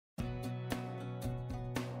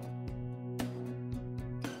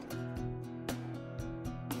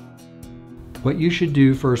What you should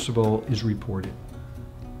do, first of all, is report it.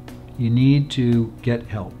 You need to get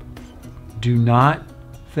help. Do not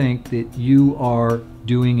think that you are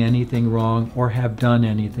doing anything wrong or have done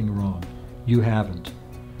anything wrong. You haven't.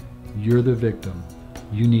 You're the victim.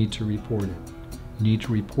 You need to report it. You need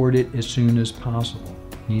to report it as soon as possible.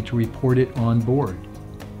 You need to report it on board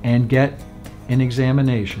and get an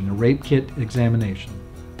examination, a rape kit examination.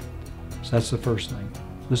 So that's the first thing.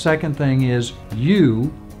 The second thing is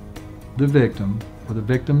you, the victim, or the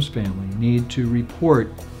victim's family, need to report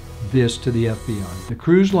this to the FBI. The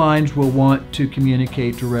cruise lines will want to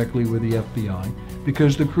communicate directly with the FBI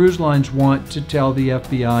because the cruise lines want to tell the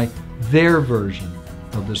FBI their version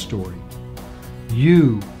of the story.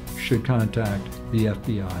 You should contact the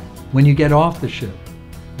FBI. When you get off the ship,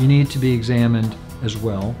 you need to be examined as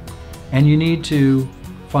well, and you need to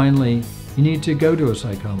go to a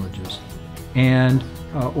psychologist and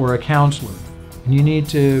or a counselor, and you need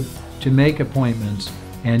to make appointments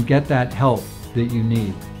and get that help that you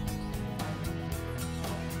need.